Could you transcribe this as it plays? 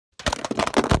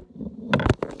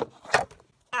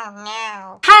Oh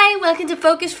no. Hi, welcome to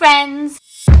Focus Friends.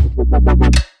 And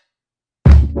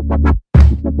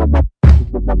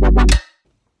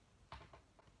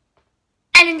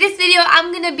in this video,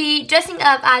 I'm going to be dressing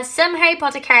up as some Harry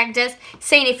Potter characters,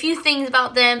 saying a few things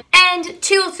about them, and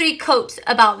 2 or 3 quotes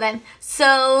about them.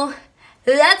 So,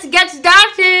 let's get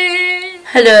started!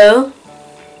 Hello,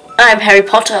 I'm Harry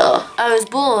Potter. I was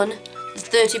born the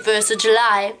 31st of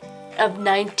July of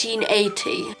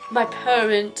 1980. My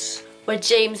parents were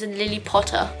James and Lily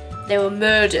Potter. They were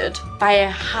murdered by a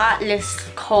heartless,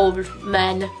 cold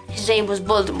man. His name was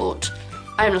Voldemort.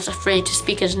 I'm not afraid to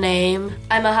speak his name.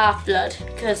 I'm a half-blood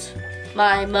because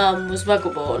my mum was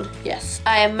Muggle-born, yes.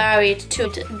 I am married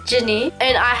to Ginny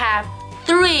and I have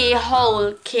 3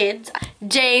 whole kids.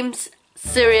 James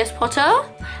Sirius Potter,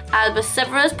 Albus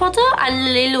Severus Potter and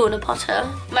Lily Luna Potter.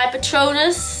 My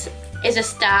Patronus is a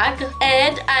stag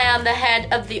and I am the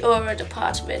head of the Aura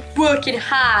department. Working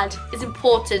hard is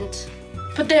important,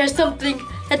 but there's something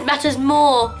that matters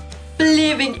more.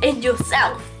 Believing in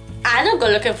yourself. I don't go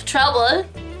looking for trouble.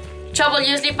 Trouble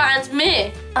usually finds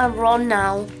me. I'm Ron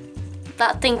now.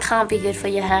 That thing can't be good for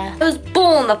your hair. I was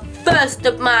born the 1st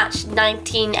of March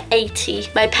 1980.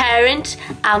 My parents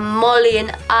are Molly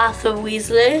and Arthur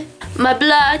Weasley. My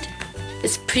blood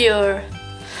is pure.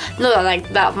 Not like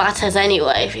that matters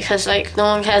anyway, because like no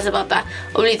one cares about that.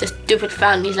 Only the stupid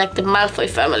families like the Malfoy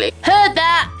family. Heard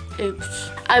that? Oops.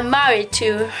 I'm married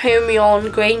to Hermione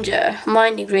Granger.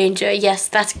 Yes,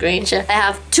 that's Granger. I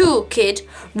have 2 kids,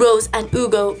 Rose and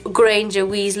Hugo Granger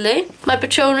Weasley. My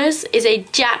Patronus is a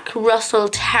Jack Russell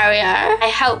Terrier. I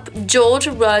help George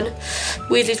run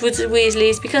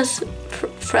Weasleys because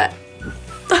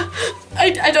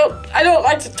I don't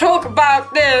like to talk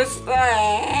about this.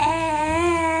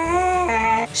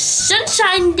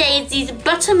 Sunshine daisies,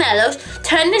 buttermellows,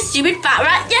 turn the stupid fat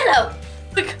rat yellow.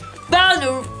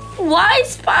 Why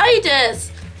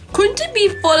spiders? Couldn't it be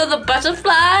full of the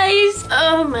butterflies?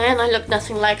 Oh man, I look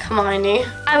nothing like Hermione.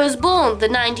 I was born the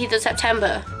 19th of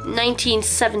September,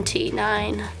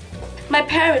 1979. My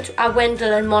parents are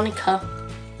Wendell and Monica.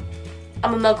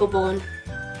 I'm a Muggle-born.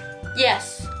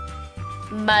 Yes,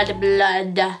 mud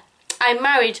blood. I'm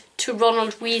married to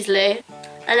Ronald Weasley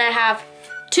and I have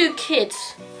 2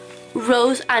 kids,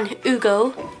 Rose and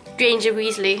Hugo Granger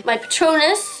Weasley. My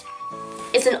Patronus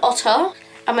is an otter.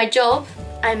 And my job,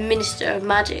 I'm Minister of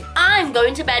Magic. I'm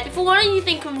going to bed before one of you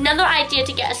think of another idea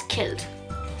to get us killed.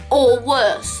 Or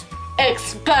worse,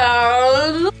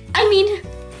 expelled. I mean,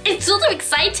 it's sort of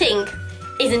exciting,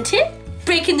 isn't it?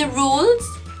 Breaking the rules.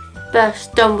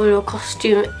 Best Dumbledore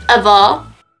costume ever.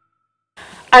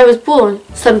 I was born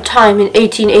sometime in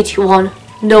 1881.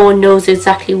 No one knows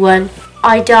exactly when.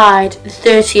 I died the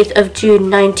 30th of June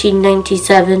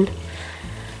 1997.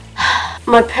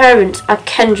 My parents are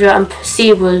Kendra and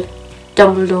Percival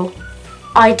Dumbledore.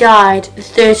 I died the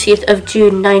 30th of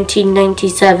June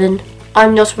 1997.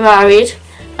 I'm not married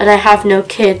and I have no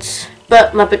kids,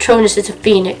 but my Patronus is a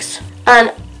phoenix.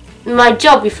 And my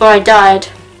job before I died,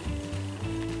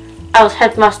 I was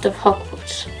headmaster of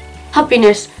Hogwarts.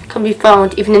 Happiness can be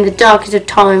found even in the darkest of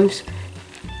times,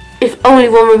 if only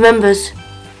one remembers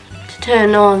to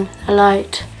turn on the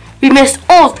light. We must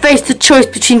all face the choice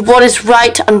between what is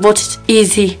right and what is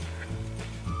easy.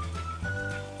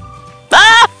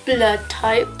 Ah! Blood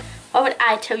type. Why would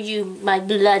I tell you my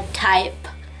blood type?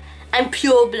 I'm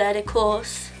pure blood, of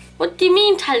course. What do you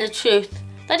mean tell the truth?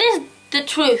 That is the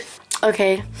truth.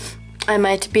 Okay, I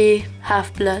might be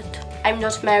half-blood. I'm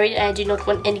not married and I do not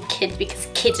want any kids because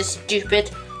kids are stupid,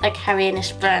 like Harry and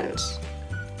his friends.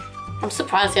 I'm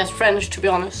surprised he has friends, to be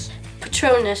honest.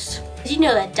 Patronus. Did you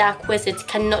know that dark wizards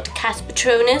cannot cast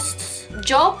Patronus?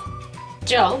 Job?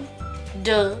 Duh.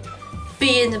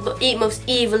 Being the most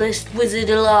evilest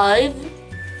wizard alive.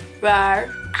 Rar.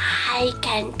 I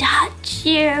can touch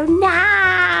you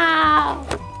now.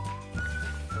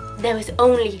 There is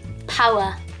only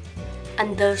power,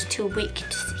 and those too weak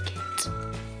to seek it.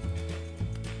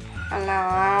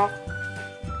 Hello.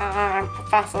 I'm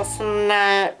Professor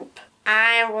Snape.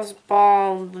 I was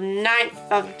born the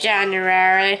 9th of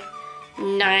January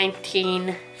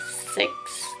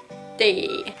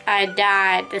 1960. I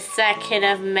died the 2nd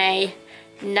of May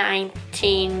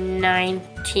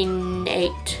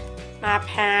 1998. My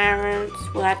parents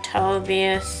were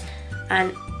Tobias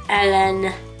and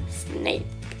Ellen Snape.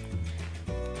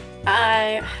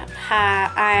 I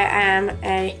am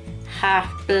a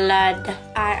half-blood.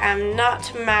 I am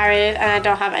not married and I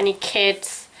don't have any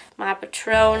kids. My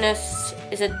Patronus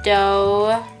is a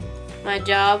doe. My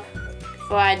job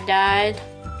before I died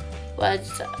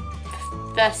was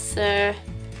professor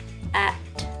at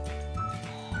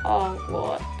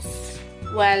Hogwarts.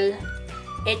 Well,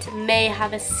 It may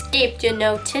have escaped your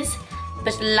notice,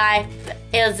 but life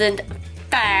isn't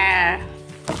fair.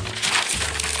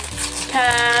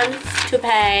 Turn to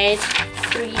page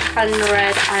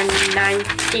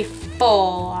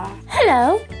 394.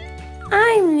 Hello,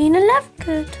 I'm Lena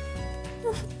Lovegood.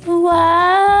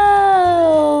 Wow.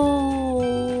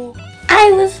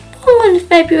 I was born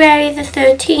February the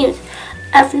 13th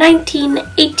of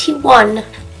 1981,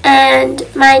 and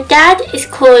my dad is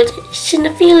called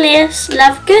Shinophilius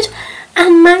Lovegood,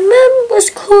 and my mum was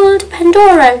called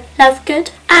Pandora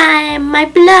Lovegood. My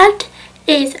blood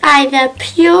is either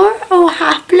pure or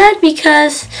half blood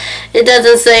because it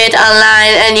doesn't say it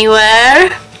online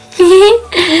anywhere.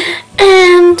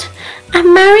 And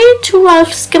I'm married to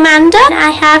Rolf Scamander.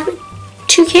 I have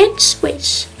 2 kids,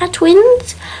 which are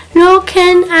twins,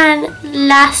 Lorcan and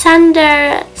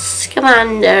Lysander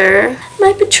Scamander.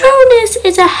 My Patronus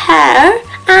is a hare,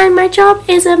 and my job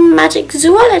is a magic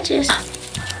zoologist.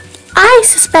 I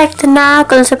suspect the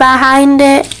Nargles are behind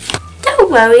it. Don't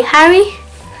worry, Harry.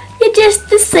 You're just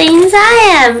the same as I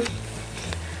am.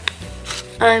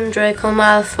 I'm Draco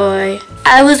Malfoy.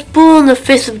 I was born the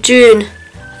 5th of June,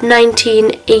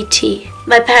 1980.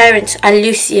 My parents are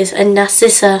Lucius and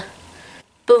Narcissa,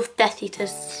 both Death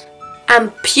Eaters. I'm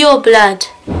pure blood.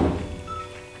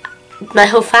 My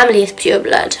whole family is pure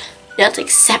blood. We're not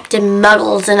accepting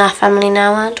muggles in our family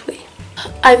now, aren't we?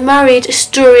 I married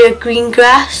Astoria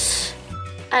Greengrass.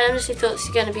 I honestly thought she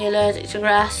was going to be allergic to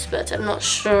grass, but I'm not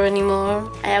sure anymore.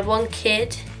 I have 1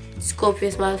 kid,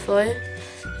 Scorpius Malfoy,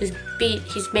 he's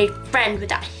made friends with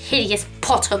that hideous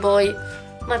Potter boy.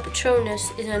 My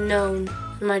Patronus is unknown,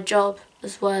 and my job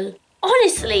as well.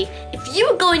 Honestly, if you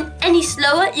were going any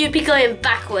slower, you'd be going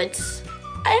backwards.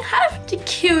 I have to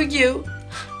kill you.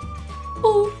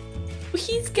 Oh,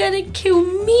 he's gonna kill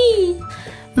me.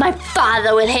 My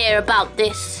father will hear about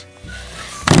this.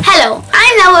 Hello,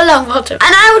 I'm Noah Longbottom, and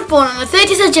I was born on the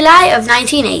 30th of July of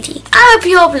 1980. I'm a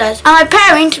pure blood, and my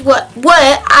parents were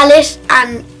Alice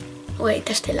and... Wait,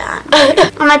 they're still Anne.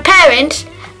 And my parents,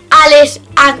 Alice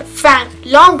and Frank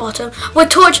Longbottom, were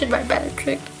tortured by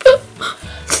Bellatrix.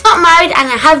 Not married, and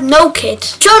I have no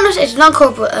kids. Jonas is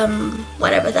non-corporate,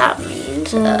 whatever that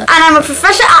means. And I'm a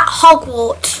professor at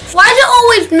Hogwarts. Why is it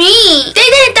always me? They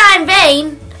didn't die in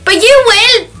vain, but you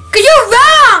will. Because you're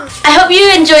wrong! I hope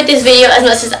you enjoyed this video as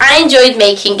much as I enjoyed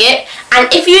making it. And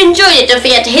if you enjoyed it, don't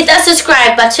forget to hit that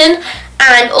subscribe button.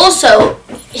 And also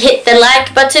hit the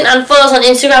like button and follow us on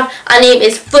Instagram. Our name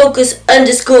is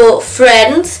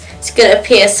focus_friends. It's going to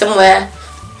appear somewhere.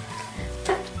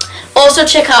 Also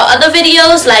check out other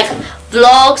videos like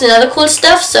vlogs and other cool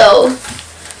stuff. So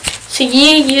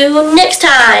see you next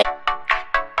time.